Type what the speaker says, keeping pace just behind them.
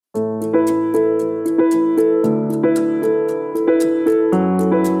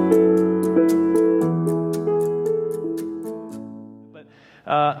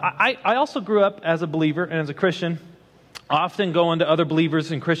I also grew up as a believer and as a Christian, often going to other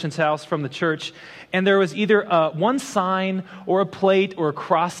believers in Christians' house from the church, and there was either one sign or a plate or a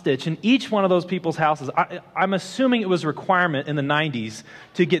cross stitch in each one of those people's houses. I'm assuming it was a requirement in the 90s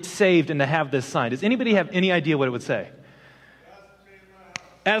to get saved and to have this sign. Does anybody have any idea what it would say?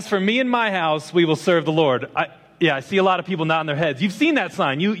 As for me and my house, we will serve the Lord. I see a lot of people nodding their heads. You've seen that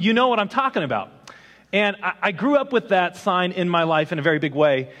sign. You know what I'm talking about. And I grew up with that sign in my life in a very big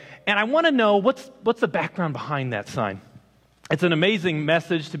way. And I want to know what's the background behind that sign. It's an amazing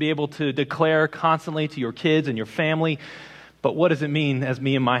message to be able to declare constantly to your kids and your family. But what does it mean, as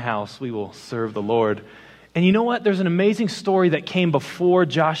me and my house, we will serve the Lord? And you know what? There's an amazing story that came before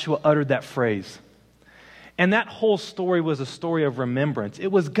Joshua uttered that phrase. And that whole story was a story of remembrance.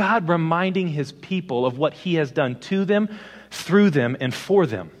 It was God reminding his people of what he has done to them, through them, and for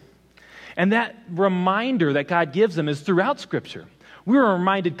them. And that reminder that God gives them is throughout Scripture. We were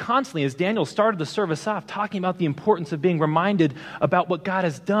reminded constantly, as Daniel started the service off, talking about the importance of being reminded about what God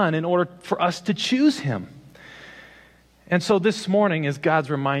has done in order for us to choose him. And so this morning is God's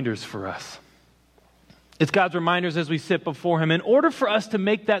reminders for us. It's God's reminders as we sit before him. In order for us to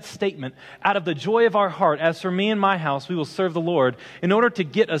make that statement out of the joy of our heart, as for me and my house, we will serve the Lord, in order to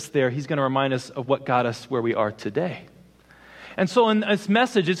get us there, he's going to remind us of what got us where we are today. And so in this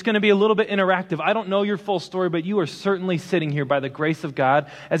message, it's going to be a little bit interactive. I don't know your full story, but you are certainly sitting here by the grace of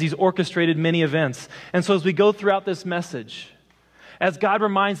God as he's orchestrated many events. And so as we go throughout this message, as God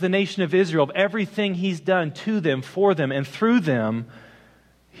reminds the nation of Israel of everything he's done to them, for them, and through them,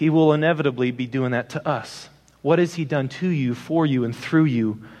 he will inevitably be doing that to us. What has he done to you, for you, and through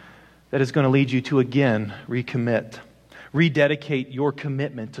you that is going to lead you to again recommit, rededicate your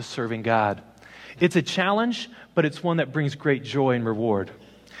commitment to serving God? It's a challenge, but it's one that brings great joy and reward.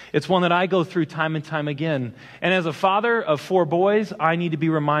 It's one that I go through time and time again. And as a father of 4 boys, I need to be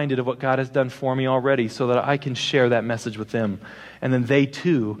reminded of what God has done for me already so that I can share that message with them. And then they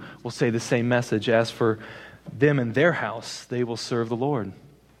too will say the same message. As for them and their house, they will serve the Lord.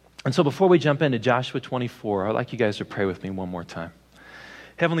 And so before we jump into Joshua 24, I'd like you guys to pray with me one more time.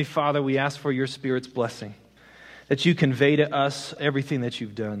 Heavenly Father, we ask for your Spirit's blessing, that you convey to us everything that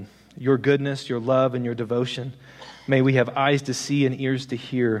you've done. Your goodness, your love, and your devotion. May we have eyes to see and ears to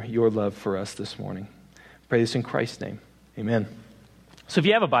hear your love for us this morning. Pray this in Christ's name. Amen. So if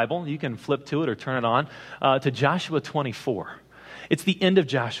you have a Bible, you can flip to it or turn it on to Joshua 24. It's the end of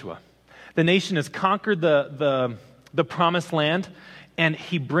Joshua. The nation has conquered the promised land, and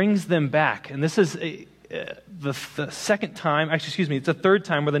he brings them back. And this is the second time, it's the third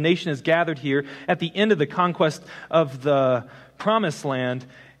time where the nation is gathered here at the end of the conquest of the promised land.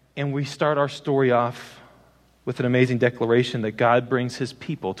 And we start our story off with an amazing declaration that God brings his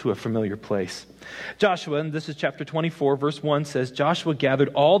people to a familiar place. Joshua, and this is chapter 24, verse 1 says, Joshua gathered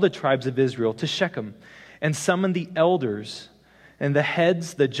all the tribes of Israel to Shechem and summoned the elders and the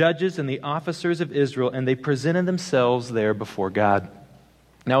heads, the judges, and the officers of Israel, and they presented themselves there before God.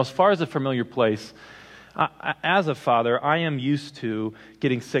 Now, as far as a familiar place, as a father, I am used to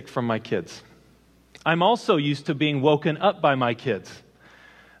getting sick from my kids. I'm also used to being woken up by my kids.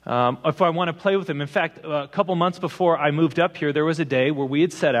 If I want to play with them. In fact, a couple months before I moved up here, there was a day where we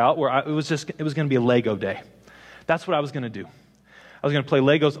had set out where it was going to be a Lego day. That's what I was going to do. I was going to play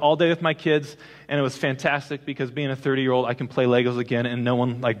Legos all day with my kids, and it was fantastic because being a 30-year-old, I can play Legos again, and no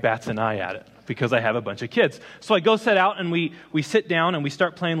one bats an eye at it because I have a bunch of kids. So I go set out, and we sit down, and we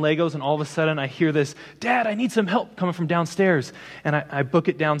start playing Legos, and all of a sudden I hear this, Dad, I need some help coming from downstairs. And I book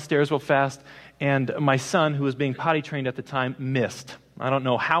it downstairs real fast, and my son, who was being potty trained at the time, missed. I don't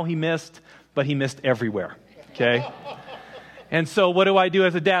know how he missed, but he missed everywhere, okay? And so what do I do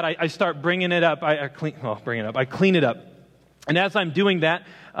as a dad? I start bringing it up. I clean it up. And as I'm doing that,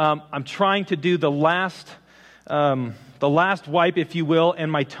 I'm trying to do the last wipe, if you will,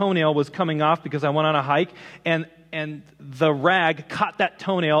 and my toenail was coming off because I went on a hike, and the rag caught that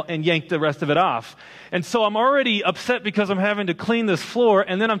toenail and yanked the rest of it off. And so I'm already upset because I'm having to clean this floor,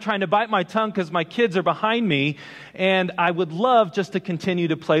 and then I'm trying to bite my tongue because my kids are behind me, and I would love just to continue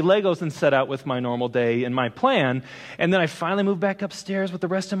to play Legos and set out with my normal day and my plan. And then I finally move back upstairs with the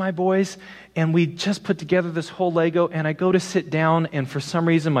rest of my boys, and we just put together this whole Lego, and I go to sit down, and for some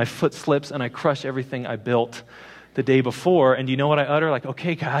reason my foot slips, and I crush everything I built the day before. And you know what I utter?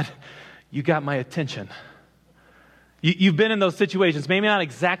 Okay, God, you got my attention. You've been in those situations, maybe not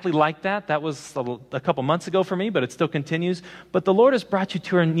exactly like that. That was a couple months ago for me, but it still continues. But the Lord has brought you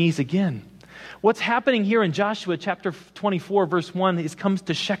to our knees again. What's happening here in Joshua chapter 24, verse 1, is comes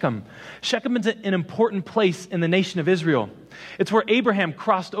to Shechem. Shechem is an important place in the nation of Israel. It's where Abraham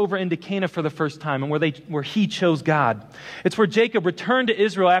crossed over into Canaan for the first time and where he chose God. It's where Jacob returned to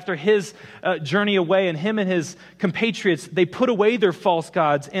Israel after his journey away, and him and his compatriots, they put away their false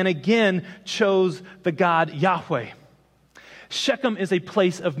gods and again chose the God Yahweh. Shechem is a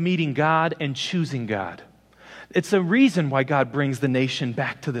place of meeting God and choosing God. It's a reason why God brings the nation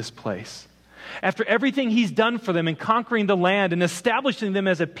back to this place. After everything he's done for them in conquering the land and establishing them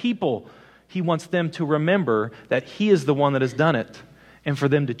as a people, he wants them to remember that he is the one that has done it, and for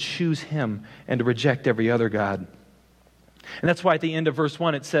them to choose him and to reject every other god. And that's why at the end of verse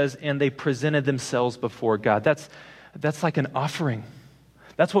 1 it says, and they presented themselves before God. That's like an offering.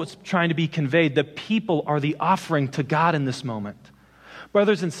 That's what's trying to be conveyed. The people are the offering to God in this moment.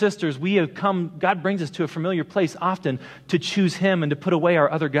 Brothers and sisters, we have come, God brings us to a familiar place often to choose him and to put away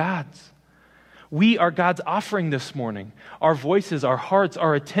our other gods. We are God's offering this morning. Our voices, our hearts,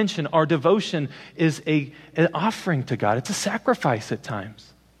 our attention, our devotion is an offering to God. It's a sacrifice at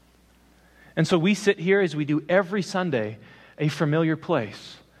times. And so we sit here as we do every Sunday, a familiar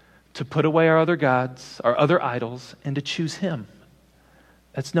place to put away our other gods, our other idols, and to choose him.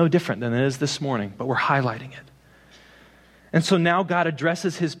 That's no different than it is this morning, but we're highlighting it. And so now God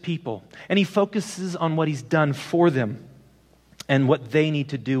addresses his people, and he focuses on what he's done for them and what they need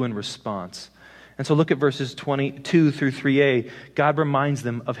to do in response. And so look at verses 22 through 3a. God reminds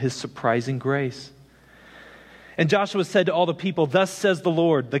them of his surprising grace. And Joshua said to all the people, thus says the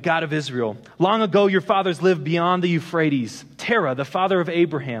Lord, the God of Israel, long ago your fathers lived beyond the Euphrates, Terah, the father of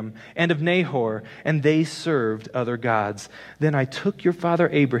Abraham and of Nahor, and they served other gods. Then I took your father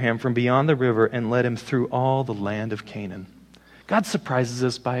Abraham from beyond the river and led him through all the land of Canaan. God surprises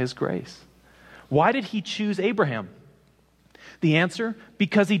us by his grace. Why did he choose Abraham? The answer,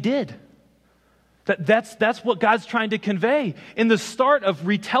 because he did. That's what God's trying to convey. In the start of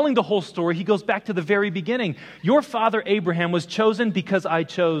retelling the whole story, he goes back to the very beginning. Your father Abraham was chosen because I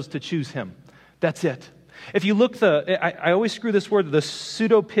chose to choose him. That's it. If you look, I always screw this word, the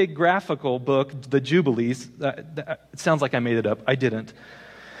pseudepigraphical book, the Jubilees. It sounds like I made it up. I didn't.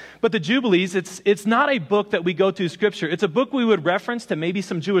 But the Jubilees, it's not a book that we go to Scripture. It's a book we would reference to maybe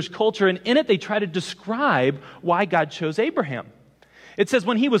some Jewish culture, and in it they try to describe why God chose Abraham. It says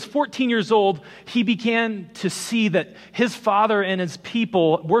when he was 14 years old, he began to see that his father and his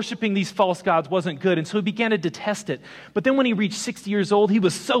people worshiping these false gods wasn't good, and so he began to detest it. But then when he reached 60 years old, he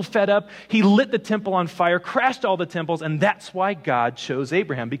was so fed up, he lit the temple on fire, crashed all the temples, and that's why God chose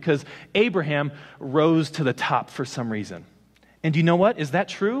Abraham, because Abraham rose to the top for some reason. And do you know what? Is that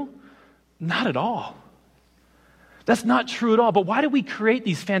true? Not at all. That's not true at all. But why do we create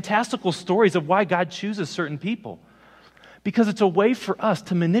these fantastical stories of why God chooses certain people? Because it's a way for us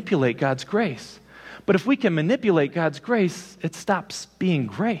to manipulate God's grace. But if we can manipulate God's grace, it stops being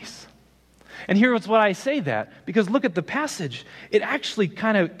grace. And here's why I say that. Because look at the passage. It actually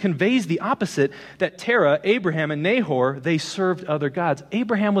kind of conveys the opposite, that Terah, Abraham, and Nahor, they served other gods.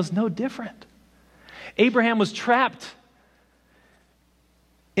 Abraham was no different. Abraham was trapped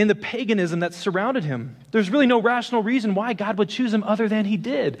in the paganism that surrounded him. There's really no rational reason why God would choose him other than he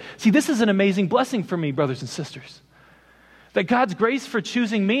did. See, this is an amazing blessing for me, brothers and sisters. That God's grace for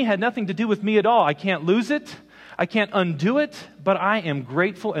choosing me had nothing to do with me at all. I can't lose it. I can't undo it. But I am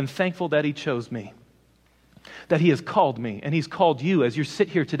grateful and thankful that he chose me. That he has called me, and he's called you as you sit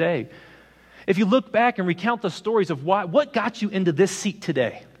here today. If you look back and recount the stories of what got you into this seat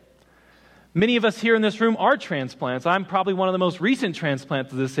today. Many of us here in this room are transplants. I'm probably one of the most recent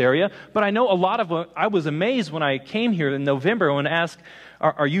transplants of this area, but I know a lot of I was amazed when I came here in November when asked,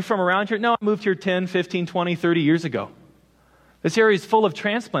 are you from around here? No, I moved here 10, 15, 20, 30 years ago. This area is full of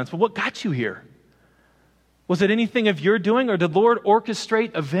transplants, but what got you here? Was it anything of your doing, or did the Lord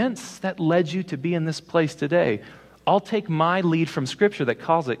orchestrate events that led you to be in this place today? I'll take my lead from Scripture that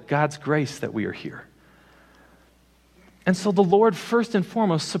calls it God's grace that we are here. And so the Lord, first and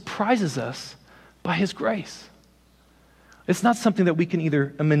foremost, surprises us by his grace. It's not something that we can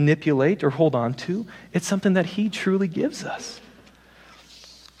either manipulate or hold on to. It's something that he truly gives us.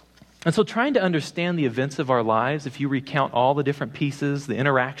 And so trying to understand the events of our lives, if you recount all the different pieces, the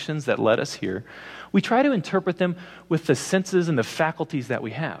interactions that led us here, we try to interpret them with the senses and the faculties that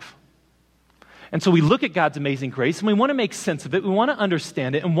we have. And so we look at God's amazing grace, and we want to make sense of it. We want to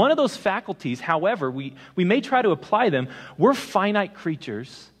understand it. And one of those faculties, however, we may try to apply them. We're finite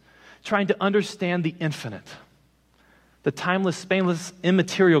creatures trying to understand the infinite, the timeless, spainless,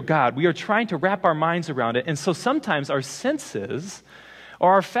 immaterial God. We are trying to wrap our minds around it. And so sometimes our senses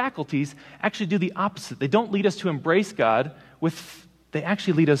or our faculties actually do the opposite. They don't lead us to embrace God with they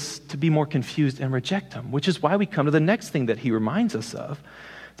actually lead us to be more confused and reject him, which is why we come to the next thing that he reminds us of,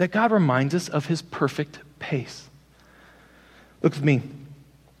 that God reminds us of his perfect pace. Look with me.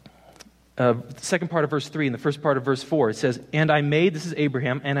 The second part of verse 3 and the first part of verse 4, it says, and I made, this is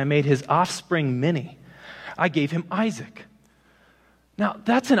Abraham, and I made his offspring many. I gave him Isaac. Now,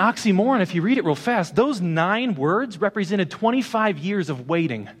 that's an oxymoron if you read it real fast. Those 9 words represented 25 years of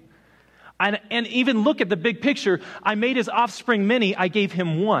waiting. And even look at the big picture. I made his offspring many, I gave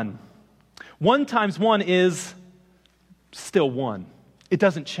him 1. 1 times 1 is still 1. It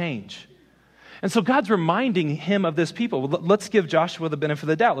doesn't change. And so God's reminding him of this people. Let's give Joshua the benefit of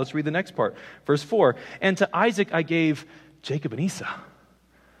the doubt. Let's read the next part. Verse 4, and to Isaac I gave Jacob and Esau.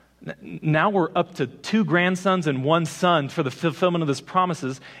 Now we're up to 2 grandsons and 1 son for the fulfillment of his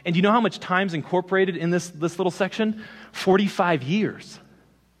promises. And do you know how much time's incorporated in this little section? 45 years.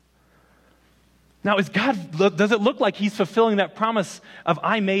 Now, does it look like he's fulfilling that promise of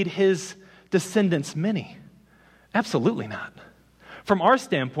I made his descendants many? Absolutely not. From our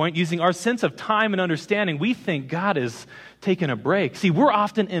standpoint, using our sense of time and understanding, we think God is taking a break. See, we're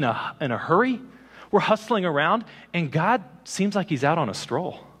often in a hurry. We're hustling around, and God seems like he's out on a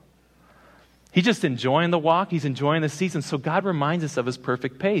stroll. He's just enjoying the walk. He's enjoying the season. So God reminds us of his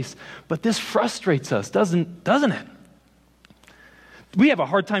perfect pace. But this frustrates us, doesn't it? We have a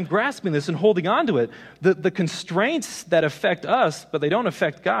hard time grasping this and holding on to it. The constraints that affect us, but they don't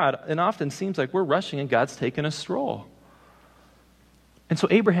affect God, it often seems like we're rushing and God's taking a stroll. And so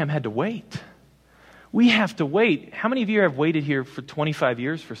Abraham had to wait. We have to wait. How many of you have waited here for 25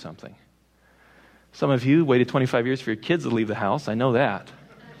 years for something? Some of you waited 25 years for your kids to leave the house. I know that.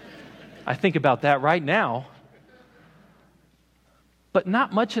 I think about that right now. But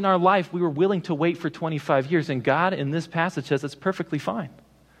not much in our life we were willing to wait for 25 years. And God in this passage says it's perfectly fine.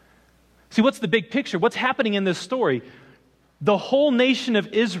 See, what's the big picture? What's happening in this story? The whole nation of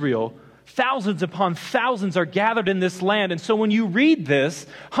Israel, thousands upon thousands, are gathered in this land. And so when you read this,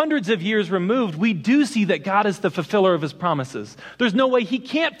 hundreds of years removed, we do see that God is the fulfiller of his promises. There's no way he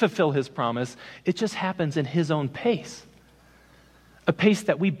can't fulfill his promise. It just happens in his own pace. A pace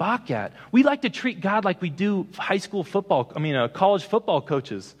that we balk at. We like to treat God like we do college football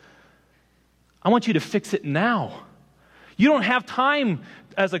coaches. I want you to fix it now. You don't have time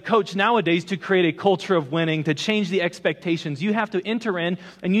as a coach nowadays to create a culture of winning, to change the expectations. You have to enter in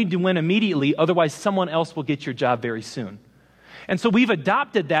and you need to win immediately, otherwise someone else will get your job very soon. And so we've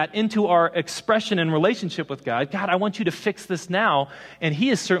adopted that into our expression and relationship with God. God, I want you to fix this now. And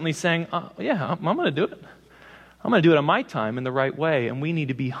he is certainly saying, yeah, I'm going to do it. I'm going to do it on my time in the right way, and we need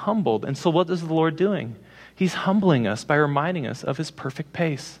to be humbled. And so what is the Lord doing? He's humbling us by reminding us of his perfect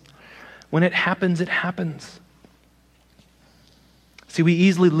pace. When it happens, it happens. See, we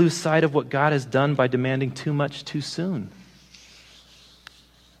easily lose sight of what God has done by demanding too much too soon.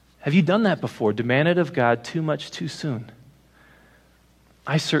 Have you done that before? Demanded of God too much too soon?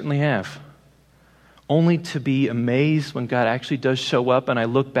 I certainly have. Only to be amazed when God actually does show up, and I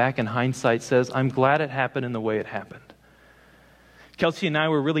look back in hindsight says, I'm glad it happened in the way it happened. Kelsey and I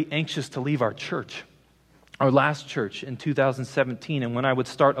were really anxious to leave our church, our last church in 2017, and when I would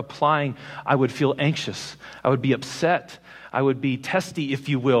start applying, I would feel anxious. I would be upset. I would be testy, if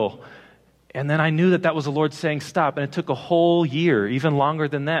you will. And then I knew that was the Lord saying stop, and it took a whole year, even longer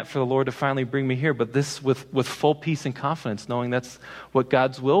than that, for the Lord to finally bring me here, but this with full peace and confidence, knowing that's what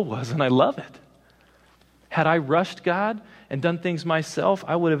God's will was, and I love it. Had I rushed God and done things myself,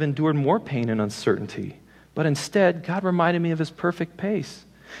 I would have endured more pain and uncertainty. But instead, God reminded me of his perfect pace.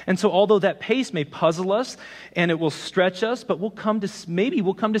 And so although that pace may puzzle us and it will stretch us, but we'll come to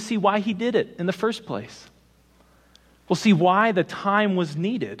see why he did it in the first place. We'll see why the time was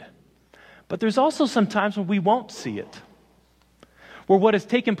needed. But there's also some times when we won't see it. Where what has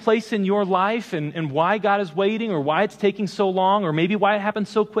taken place in your life and why God is waiting or why it's taking so long or maybe why it happened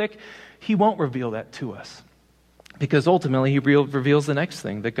so quick, he won't reveal that to us. Because ultimately, he reveals the next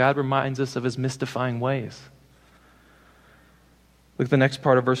thing, that God reminds us of his mystifying ways. Look at the next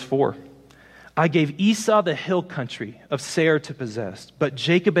part of verse 4. I gave Esau the hill country of Seir to possess, but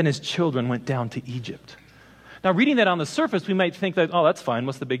Jacob and his children went down to Egypt. Now, reading that on the surface, we might think that, oh, that's fine,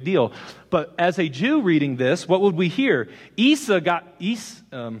 what's the big deal? But as a Jew reading this, what would we hear? Esau,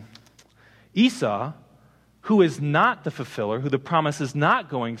 who is not the fulfiller, who the promise is not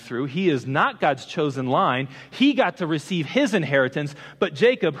going through, he is not God's chosen line, he got to receive his inheritance, but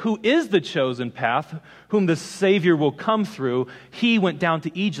Jacob, who is the chosen path, whom the Savior will come through, he went down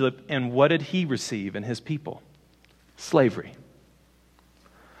to Egypt, and what did he receive and his people? Slavery.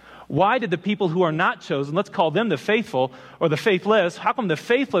 Why did the people who are not chosen, let's call them the faithful or the faithless, how come the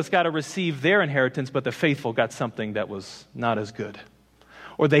faithless got to receive their inheritance, but the faithful got something that was not as good?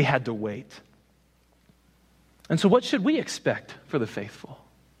 or they had to wait. And so what should we expect for the faithful?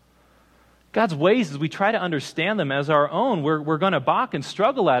 God's ways, as we try to understand them as our own, we're going to balk and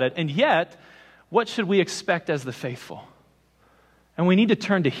struggle at it. And yet, what should we expect as the faithful? And we need to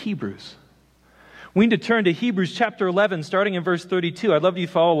turn to Hebrews. We need to turn to Hebrews chapter 11, starting in verse 32. I'd love you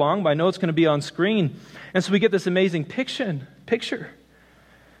to follow along, but I know it's going to be on screen. And so we get this amazing picture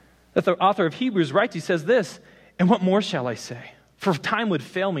that the author of Hebrews writes. He says this, "And what more shall I say? For time would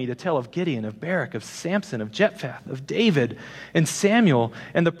fail me to tell of Gideon, of Barak, of Samson, of Jephthah, of David, and Samuel,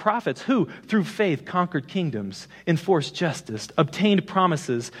 and the prophets who, through faith, conquered kingdoms, enforced justice, obtained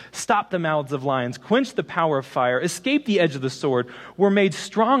promises, stopped the mouths of lions, quenched the power of fire, escaped the edge of the sword, were made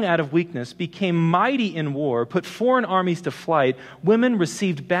strong out of weakness, became mighty in war, put foreign armies to flight. Women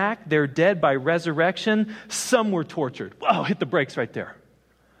received back their dead by resurrection. Some were tortured." Whoa, hit the brakes right there.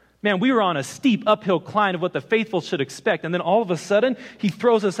 Man, we were on a steep uphill climb of what the faithful should expect. And then all of a sudden, he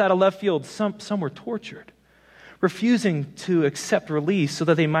throws us out of left field. Some were tortured, refusing to accept release so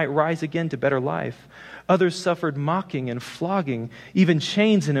that they might rise again to better life. Others suffered mocking and flogging, even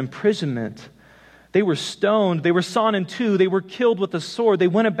chains and imprisonment. They were stoned. They were sawn in two. They were killed with a sword. They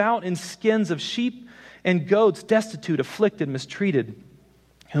went about in skins of sheep and goats, destitute, afflicted, mistreated,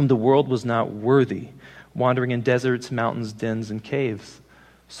 whom the world was not worthy, wandering in deserts, mountains, dens, and caves.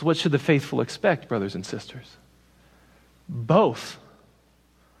 So what should the faithful expect, brothers and sisters? Both.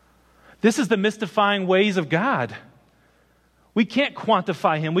 This is the mystifying ways of God. We can't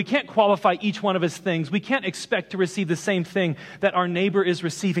quantify him. We can't qualify each one of his things. We can't expect to receive the same thing that our neighbor is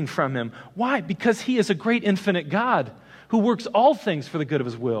receiving from him. Why? Because he is a great infinite God who works all things for the good of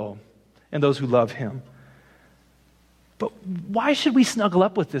his will and those who love him. But why should we snuggle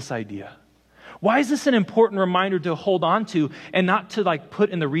up with this idea? Why is this an important reminder to hold on to and not to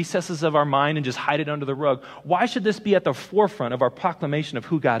put in the recesses of our mind and just hide it under the rug? Why should this be at the forefront of our proclamation of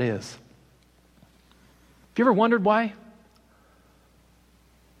who God is? Have you ever wondered why?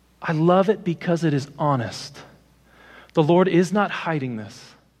 I love it because it is honest. The Lord is not hiding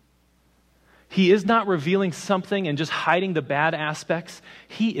this. He is not revealing something and just hiding the bad aspects.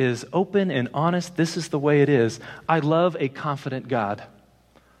 He is open and honest. This is the way it is. I love a confident God.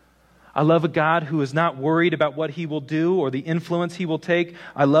 I love a God who is not worried about what he will do or the influence he will take.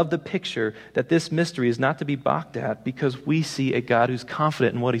 I love the picture that this mystery is not to be balked at because we see a God who's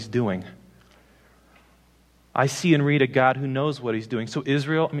confident in what he's doing. I see and read a God who knows what he's doing. So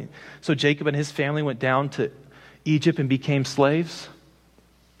Jacob and his family went down to Egypt and became slaves,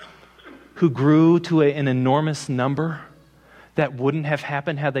 who grew to an enormous number that wouldn't have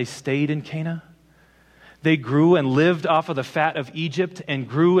happened had they stayed in Canaan. They grew and lived off of the fat of Egypt and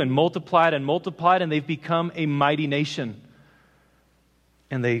grew and multiplied, and they've become a mighty nation.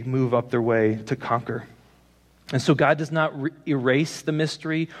 And they move up their way to conquer. And so God does not erase the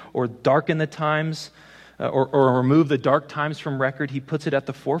mystery or darken the times or remove the dark times from record. He puts it at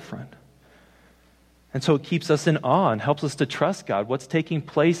the forefront. And so it keeps us in awe and helps us to trust God. What's taking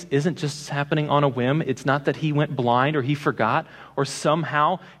place isn't just happening on a whim. It's not that he went blind or he forgot or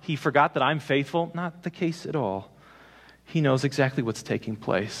somehow he forgot that I'm faithful. Not the case at all. He knows exactly what's taking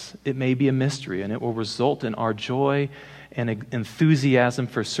place. It may be a mystery, and it will result in our joy and enthusiasm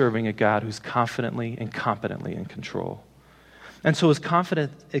for serving a God who's confidently and competently in control. And so his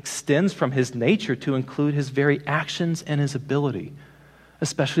confidence extends from his nature to include his very actions and his ability,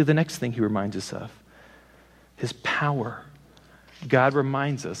 especially the next thing he reminds us of. His power. God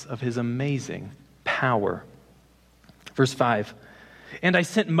reminds us of his amazing power. Verse 5, "And I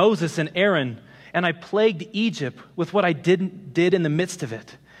sent Moses and Aaron, and I plagued Egypt with what I did in the midst of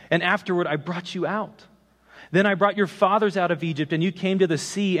it. And afterward I brought you out. Then I brought your fathers out of Egypt, and you came to the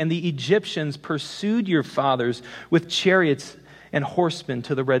sea, and the Egyptians pursued your fathers with chariots and horsemen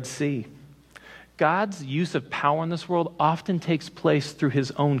to the Red Sea." God's use of power in this world often takes place through his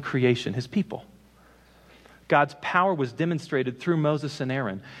own creation, his people. God's power was demonstrated through Moses and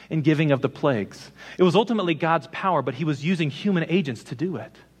Aaron in giving of the plagues. It was ultimately God's power, but he was using human agents to do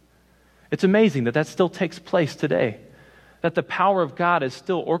it. It's amazing that still takes place today, that the power of God is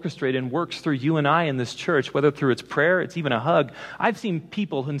still orchestrated and works through you and I in this church, whether through its prayer, it's even a hug. I've seen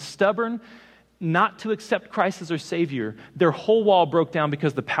people who are stubborn not to accept Christ as their Savior. Their whole wall broke down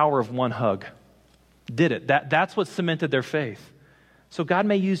because the power of one hug did it. That's what cemented their faith. So God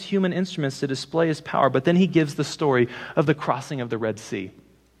may use human instruments to display his power, but then he gives the story of the crossing of the Red Sea.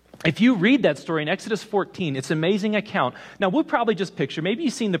 If you read that story in Exodus 14, it's an amazing account. Now, we'll probably just picture, maybe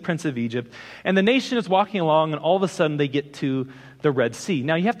you've seen the Prince of Egypt, and the nation is walking along, and all of a sudden they get to the Red Sea.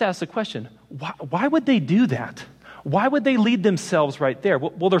 Now, you have to ask the question, why would they do that? Why would they lead themselves right there?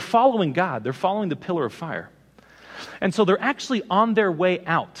 Well, they're following God. They're following the pillar of fire. And so they're actually on their way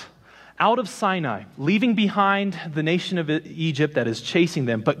out of Sinai, leaving behind the nation of Egypt that is chasing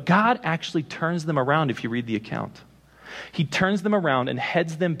them. But God actually turns them around if you read the account. He turns them around and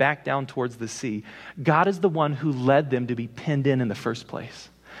heads them back down towards the sea. God is the one who led them to be pinned in the first place.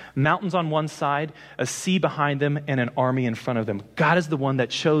 Mountains on one side, a sea behind them, and an army in front of them. God is the one that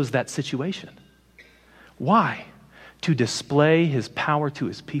chose that situation. Why? To display his power to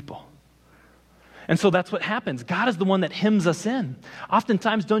his people. And so that's what happens. God is the one that hems us in.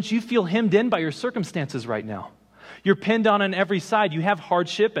 Oftentimes, don't you feel hemmed in by your circumstances right now? You're pinned on every side. You have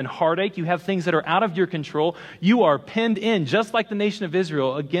hardship and heartache. You have things that are out of your control. You are pinned in, just like the nation of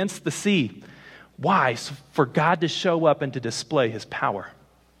Israel, against the sea. Why? So for God to show up and to display his power.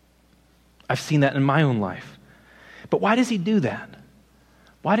 I've seen that in my own life. But why does he do that?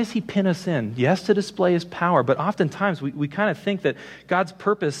 Why does he pin us in? Yes, to display his power, but oftentimes we kind of think that God's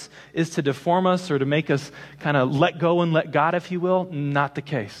purpose is to deform us or to make us kind of let go and let God, if you will. Not the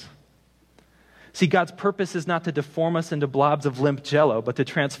case. See, God's purpose is not to deform us into blobs of limp jello, but to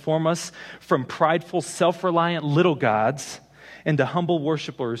transform us from prideful, self-reliant little gods into humble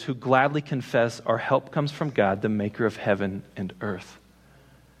worshipers who gladly confess our help comes from God, the maker of heaven and earth.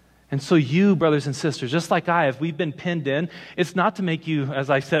 And so you, brothers and sisters, just like I, if we've been pinned in, it's not to make you, as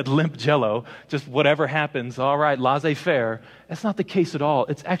I said, limp jello, just whatever happens, all right, laissez-faire. That's not the case at all.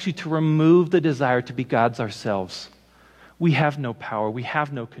 It's actually to remove the desire to be gods ourselves. We have no power. We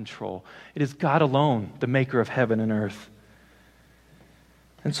have no control. It is God alone, the maker of heaven and earth.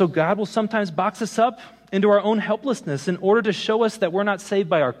 And so God will sometimes box us up into our own helplessness in order to show us that we're not saved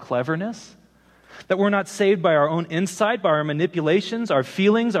by our cleverness, that we're not saved by our own insight, by our manipulations, our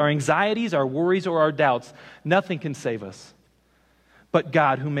feelings, our anxieties, our worries, or our doubts. Nothing can save us but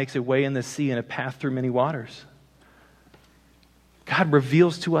God, who makes a way in the sea and a path through many waters. God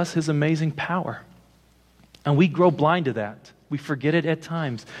reveals to us his amazing power. And we grow blind to that. We forget it at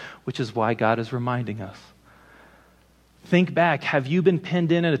times, which is why God is reminding us. Think back. Have you been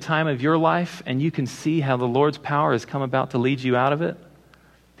pinned in at a time of your life and you can see how the Lord's power has come about to lead you out of it?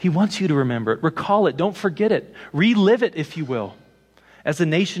 He wants you to remember it. Recall it. Don't forget it. Relive it, if you will, as the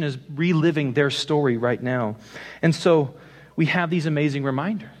nation is reliving their story right now. And so we have these amazing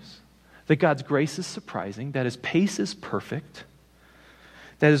reminders that God's grace is surprising, that his pace is perfect,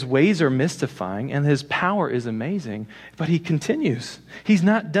 that his ways are mystifying, and his power is amazing. But he continues. He's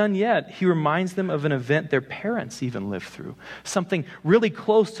not done yet. He reminds them of an event their parents even lived through, something really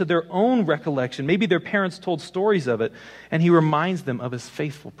close to their own recollection. Maybe their parents told stories of it, and he reminds them of his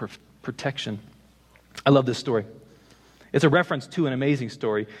faithful protection. I love this story. It's a reference to an amazing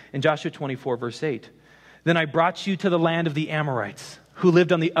story in Joshua 24, verse 8. Then I brought you to the land of the Amorites, who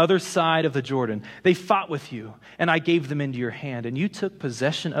lived on the other side of the Jordan. They fought with you, and I gave them into your hand, and you took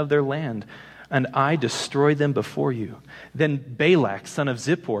possession of their land, and I destroyed them before you. Then Balak, son of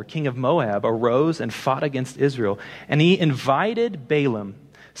Zippor, king of Moab, arose and fought against Israel, and he invited Balaam,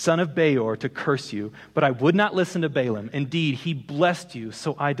 son of Beor, to curse you, but I would not listen to Balaam. Indeed, he blessed you,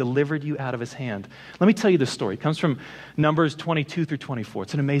 so I delivered you out of his hand. Let me tell you this story. It comes from Numbers 22 through 24.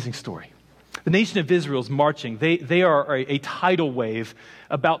 It's an amazing story. The nation of Israel is marching. They are a tidal wave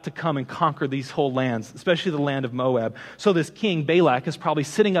about to come and conquer these whole lands, especially the land of Moab. So this king, Balak, is probably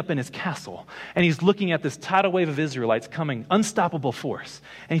sitting up in his castle, and he's looking at this tidal wave of Israelites coming, unstoppable force.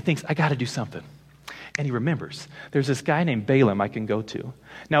 And he thinks, I got to do something. And he remembers, there's this guy named Balaam I can go to.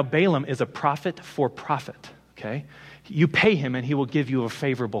 Now, Balaam is a prophet for profit, okay? You pay him, and he will give you a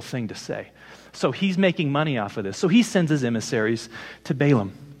favorable thing to say. So he's making money off of this. So he sends his emissaries to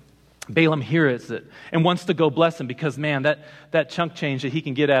Balaam. Balaam hears it and wants to go bless him because, man, that chunk change that he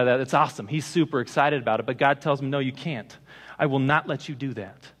can get out of that, it's awesome. He's super excited about it, but God tells him, no, you can't. I will not let you do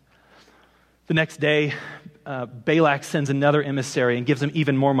that. The next day, Balak sends another emissary and gives him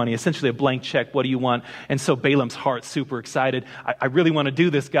even more money, essentially a blank check. What do you want? And so Balaam's heart's super excited. I really want to do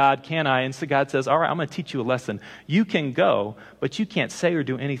this, God, can I? And so God says, all right, I'm going to teach you a lesson. You can go, but you can't say or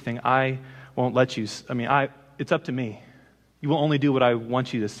do anything. I won't let you. It's up to me. You will only do what I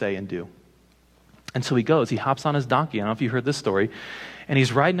want you to say and do. And so he goes. He hops on his donkey. I don't know if you heard this story. And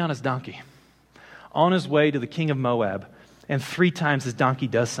he's riding on his donkey on his way to the king of Moab. And 3 times his donkey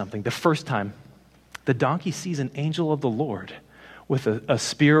does something. The first time, the donkey sees an angel of the Lord with a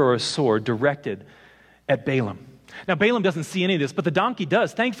spear or a sword directed at Balaam. Now, Balaam doesn't see any of this, but the donkey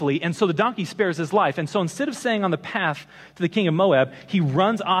does, thankfully. And so the donkey spares his life. And so instead of staying on the path to the king of Moab, he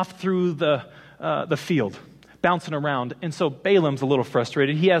runs off through the field, bouncing around. And so Balaam's a little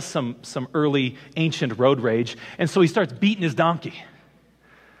frustrated. He has some early ancient road rage. And so he starts beating his donkey.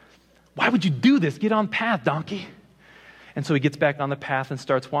 Why would you do this? Get on path, donkey. And so he gets back on the path and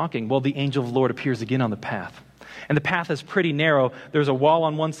starts walking. Well, the angel of the Lord appears again on the path. And the path is pretty narrow. There's a wall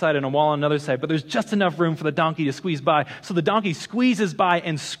on one side and a wall on another side, but there's just enough room for the donkey to squeeze by. So the donkey squeezes by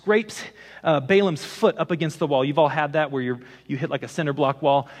and scrapes Balaam's foot up against the wall. You've all had that where you hit like a cinder block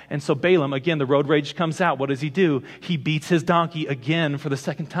wall. And so Balaam, again, the road rage comes out. What does he do? He beats his donkey again for the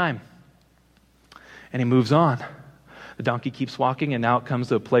second time. And he moves on. The donkey keeps walking, and now it comes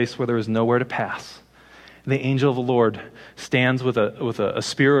to a place where there is nowhere to pass. The angel of the Lord stands with a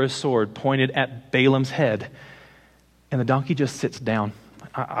spear or a sword pointed at Balaam's head, and the donkey just sits down.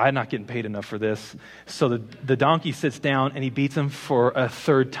 I'm not getting paid enough for this. So the donkey sits down, and he beats him for a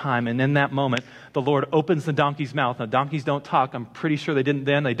third time. And in that moment, the Lord opens the donkey's mouth. Now, donkeys don't talk. I'm pretty sure they didn't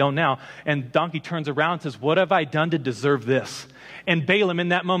then. They don't now. And donkey turns around and says, "What have I done to deserve this?" And Balaam, in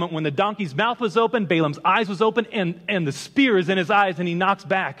that moment, when the donkey's mouth was open, Balaam's eyes was open, and the spear is in his eyes, and he knocks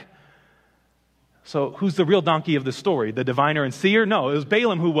back. So who's the real donkey of the story? The diviner and seer? No, it was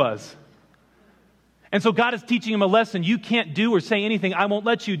Balaam who was. And so God is teaching him a lesson. You can't do or say anything I won't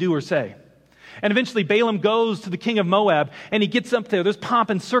let you do or say. And eventually Balaam goes to the king of Moab, and he gets up there. There's pomp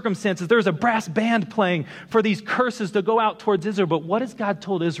and circumstances. There's a brass band playing for these curses to go out towards Israel. But what has God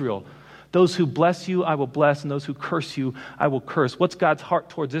told Israel? Those who bless you, I will bless, and those who curse you, I will curse. What's God's heart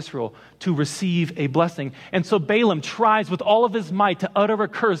towards Israel? To receive a blessing. And so Balaam tries with all of his might to utter a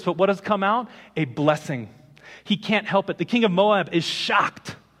curse, but what has come out? A blessing. He can't help it. The king of Moab is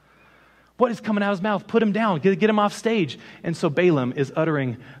shocked. What is coming out of his mouth? Put him down. Get him off stage. And so Balaam is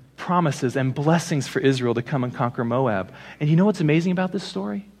uttering promises and blessings for Israel to come and conquer Moab. And you know what's amazing about this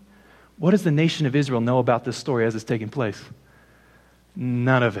story? What does the nation of Israel know about this story as it's taking place?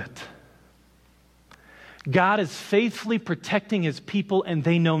 None of it. God is faithfully protecting his people, and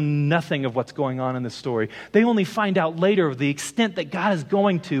they know nothing of what's going on in this story. They only find out later of the extent that God is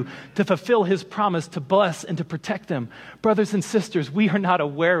going to fulfill his promise to bless and to protect them. Brothers and sisters, we are not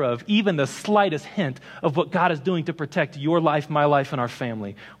aware of even the slightest hint of what God is doing to protect your life, my life, and our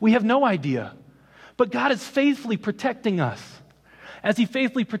family. We have no idea. But God is faithfully protecting us as he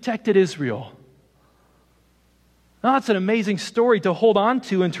faithfully protected Israel. Now, that's an amazing story to hold on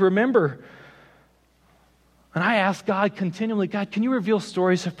to and to remember. And I ask God continually, God, can you reveal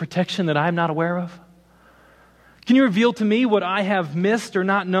stories of protection that I'm not aware of? Can you reveal to me what I have missed or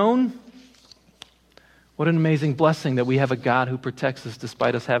not known? What an amazing blessing that we have a God who protects us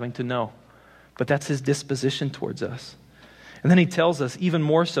despite us having to know. But that's his disposition towards us. And then he tells us even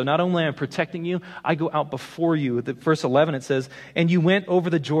more so, not only am I protecting you, I go out before you. At verse 11 it says, "And you went over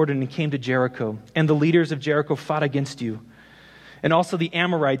the Jordan and came to Jericho, and the leaders of Jericho fought against you. And also the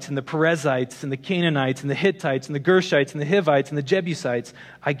Amorites and the Perizzites and the Canaanites and the Hittites and the Gershites and the Hivites and the Jebusites,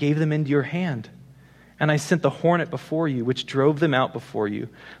 I gave them into your hand. And I sent the hornet before you, which drove them out before you.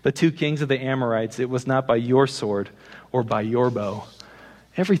 The two kings of the Amorites, it was not by your sword or by your bow."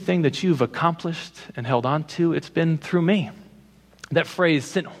 Everything that you've accomplished and held on to, it's been through me. That phrase,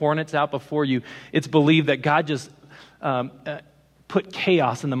 sent hornets out before you, it's believed that God just put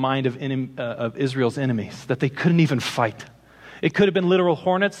chaos in the mind of Israel's enemies, that they couldn't even fight. It could have been literal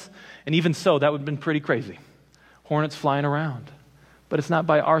hornets, and even so, that would have been pretty crazy. Hornets flying around. But it's not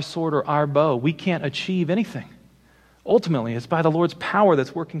by our sword or our bow. We can't achieve anything. Ultimately, it's by the Lord's power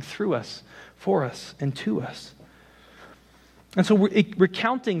that's working through us, for us, and to us. And so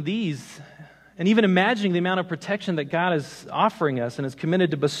recounting these, and even imagining the amount of protection that God is offering us and is committed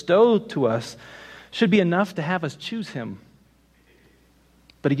to bestow to us, should be enough to have us choose him.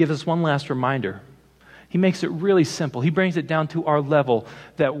 But he gives us one last reminder. He makes it really simple. He brings it down to our level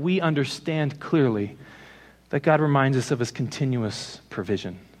that we understand clearly that God reminds us of his continuous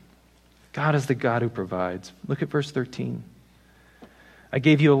provision. God is the God who provides. Look at verse 13. "I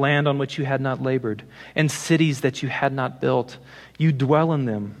gave you a land on which you had not labored, and cities that you had not built. You dwell in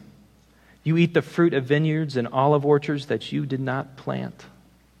them. You eat the fruit of vineyards and olive orchards that you did not plant."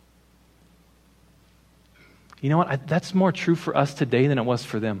 You know what? That's more true for us today than it was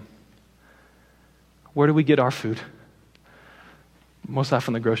for them. Where do we get our food? Most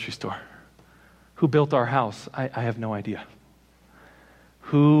often the grocery store. Who built our house? I have no idea.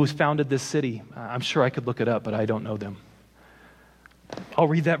 Who founded this city? I'm sure I could look it up, but I don't know them. I'll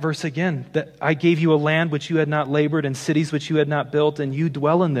read that verse again. That I gave you a land which you had not labored, and cities which you had not built, and you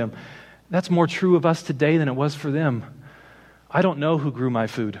dwell in them. That's more true of us today than it was for them. I don't know who grew my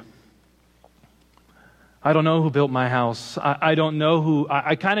food. I don't know who built my house. I don't know who,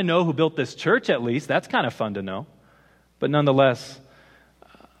 I kind of know who built this church at least. That's kind of fun to know. But nonetheless,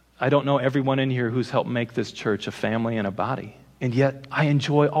 I don't know everyone in here who's helped make this church a family and a body. And yet, I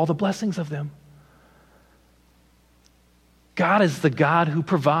enjoy all the blessings of them. God is the God who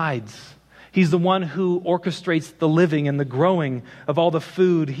provides. He's the one who orchestrates the living and the growing of all the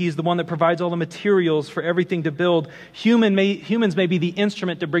food. He's the one that provides all the materials for everything to build. Humans may be the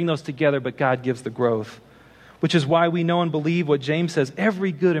instrument to bring those together, but God gives the growth, which is why we know and believe what James says,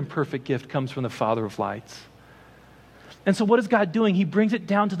 every good and perfect gift comes from the Father of lights. And so what is God doing? He brings it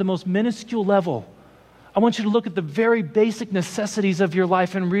down to the most minuscule level. I want you to look at the very basic necessities of your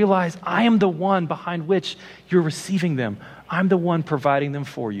life and realize I am the one behind which you're receiving them. I'm the one providing them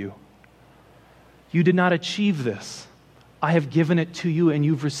for you. You did not achieve this. I have given it to you and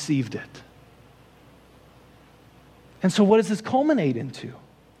you've received it. And so what does this culminate into?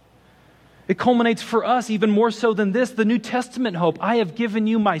 It culminates for us even more so than this, the New Testament hope. I have given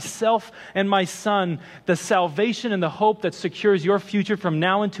you myself and my Son, the salvation and the hope that secures your future from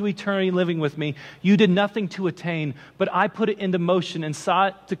now into eternity living with me. You did nothing to attain, but I put it into motion and saw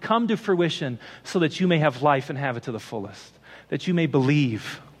it to come to fruition so that you may have life and have it to the fullest, that you may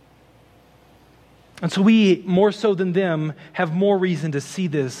believe. And so we, more so than them, have more reason to see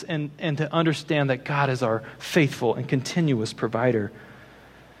this and to understand that God is our faithful and continuous provider.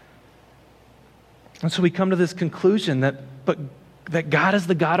 And so we come to this conclusion that God is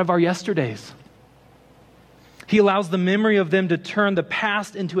the God of our yesterdays. He allows the memory of them to turn the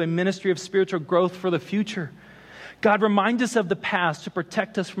past into a ministry of spiritual growth for the future. God reminds us of the past to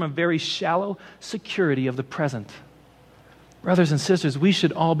protect us from a very shallow security of the present. Brothers and sisters, we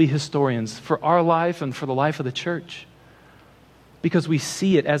should all be historians for our life and for the life of the church, because we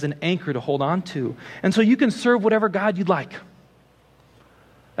see it as an anchor to hold on to. And so you can serve whatever God you'd like.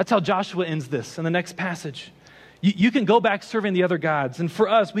 That's how Joshua ends this in the next passage. You can go back serving the other gods. And for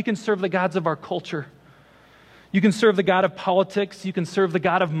us, we can serve the gods of our culture. You can serve the God of politics. You can serve the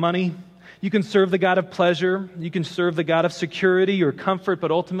God of money. You can serve the God of pleasure. You can serve the God of security or comfort,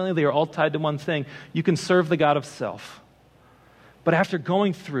 but ultimately they are all tied to one thing. You can serve the God of self. But after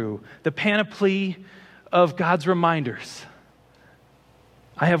going through the panoply of God's reminders,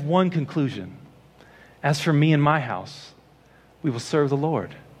 I have one conclusion. As for me and my house, we will serve the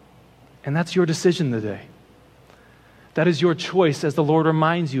Lord. And that's your decision today. That is your choice as the Lord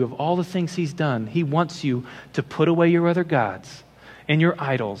reminds you of all the things He's done. He wants you to put away your other gods and your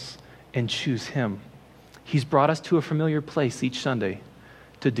idols and choose Him. He's brought us to a familiar place each Sunday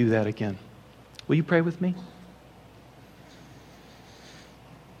to do that again. Will you pray with me?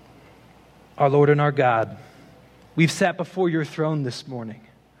 Our Lord and our God, we've sat before your throne this morning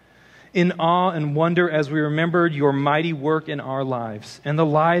in awe and wonder as we remembered your mighty work in our lives and the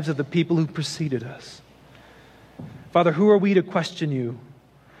lives of the people who preceded us. Father, who are we to question you?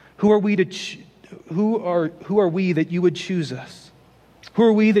 Who are we that you would choose us? Who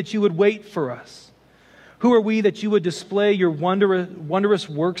are we that you would wait for us? Who are we that you would display your wondrous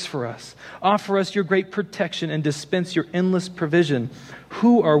works for us, offer us your great protection, and dispense your endless provision?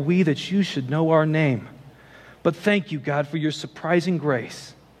 Who are we that you should know our name? But thank you, God, for your surprising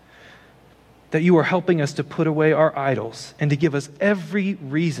grace, that you are helping us to put away our idols and to give us every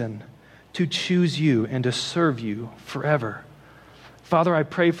reason to choose you and to serve you forever. Father, I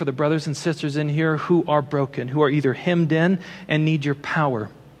pray for the brothers and sisters in here who are broken, who are either hemmed in and need your power,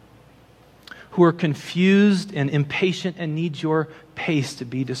 who are confused and impatient and need your pace to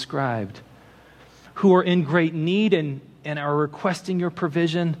be described, who are in great need and are requesting your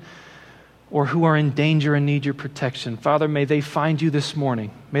provision, or who are in danger and need your protection. Father, may they find you this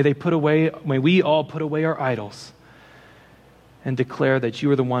morning. May we all put away our idols and declare that you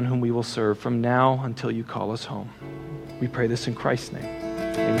are the one whom we will serve from now until you call us home. We pray this in Christ's name.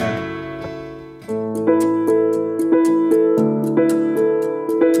 Amen.